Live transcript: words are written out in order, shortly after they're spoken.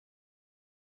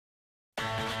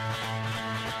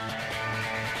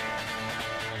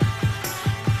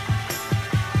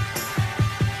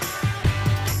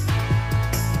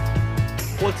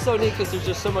so neat because there's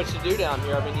just so much to do down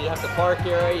here. I mean, you have the park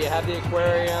area, you have the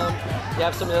aquarium, you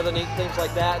have some of the other neat things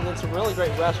like that, and then some really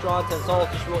great restaurants, and it's all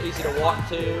just real easy to walk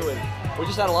to, and we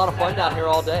just had a lot of fun down here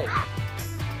all day.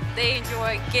 They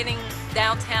enjoy getting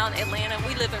downtown Atlanta.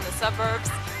 We live in the suburbs,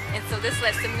 and so this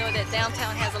lets them know that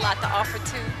downtown has a lot to offer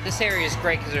too. This area is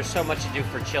great because there's so much to do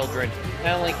for children.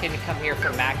 Not only can you come here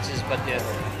for Max's, but the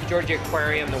Georgia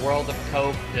Aquarium, the World of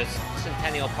Coke, the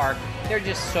Centennial Park. There's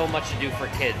just so much to do for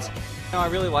kids. You know, I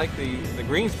really like the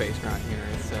green space around here.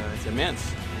 It's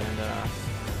immense, and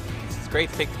it's great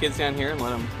to take the kids down here and let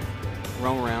them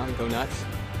roam around and go nuts.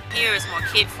 Here is more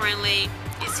kid-friendly.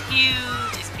 It's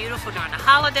huge. It's beautiful during the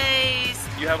holidays.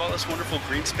 You have all this wonderful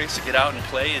green space to get out and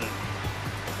play and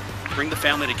bring the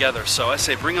family together. So I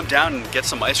say bring them down and get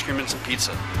some ice cream and some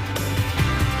pizza.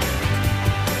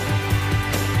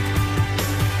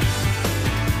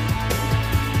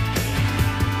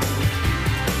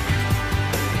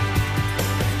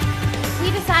 We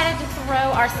decided to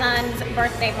throw our son's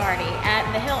birthday party at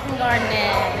the Hilton Garden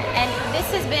Inn, and this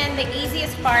has been the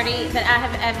easiest party that I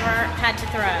have ever had to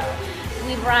throw.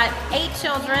 We brought 8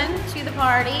 children to the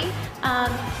party,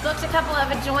 booked a couple of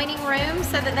adjoining rooms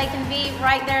so that they can be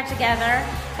right there together,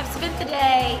 have spent the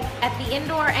day at the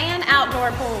indoor and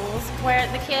outdoor pools where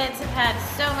the kids have had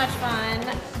so much fun.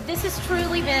 This has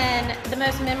truly been the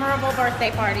most memorable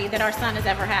birthday party that our son has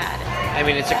ever had. I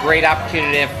mean, it's a great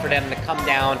opportunity for them to come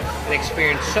down and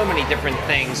experience so many different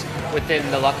things within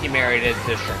the Lucky Marriott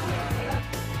District.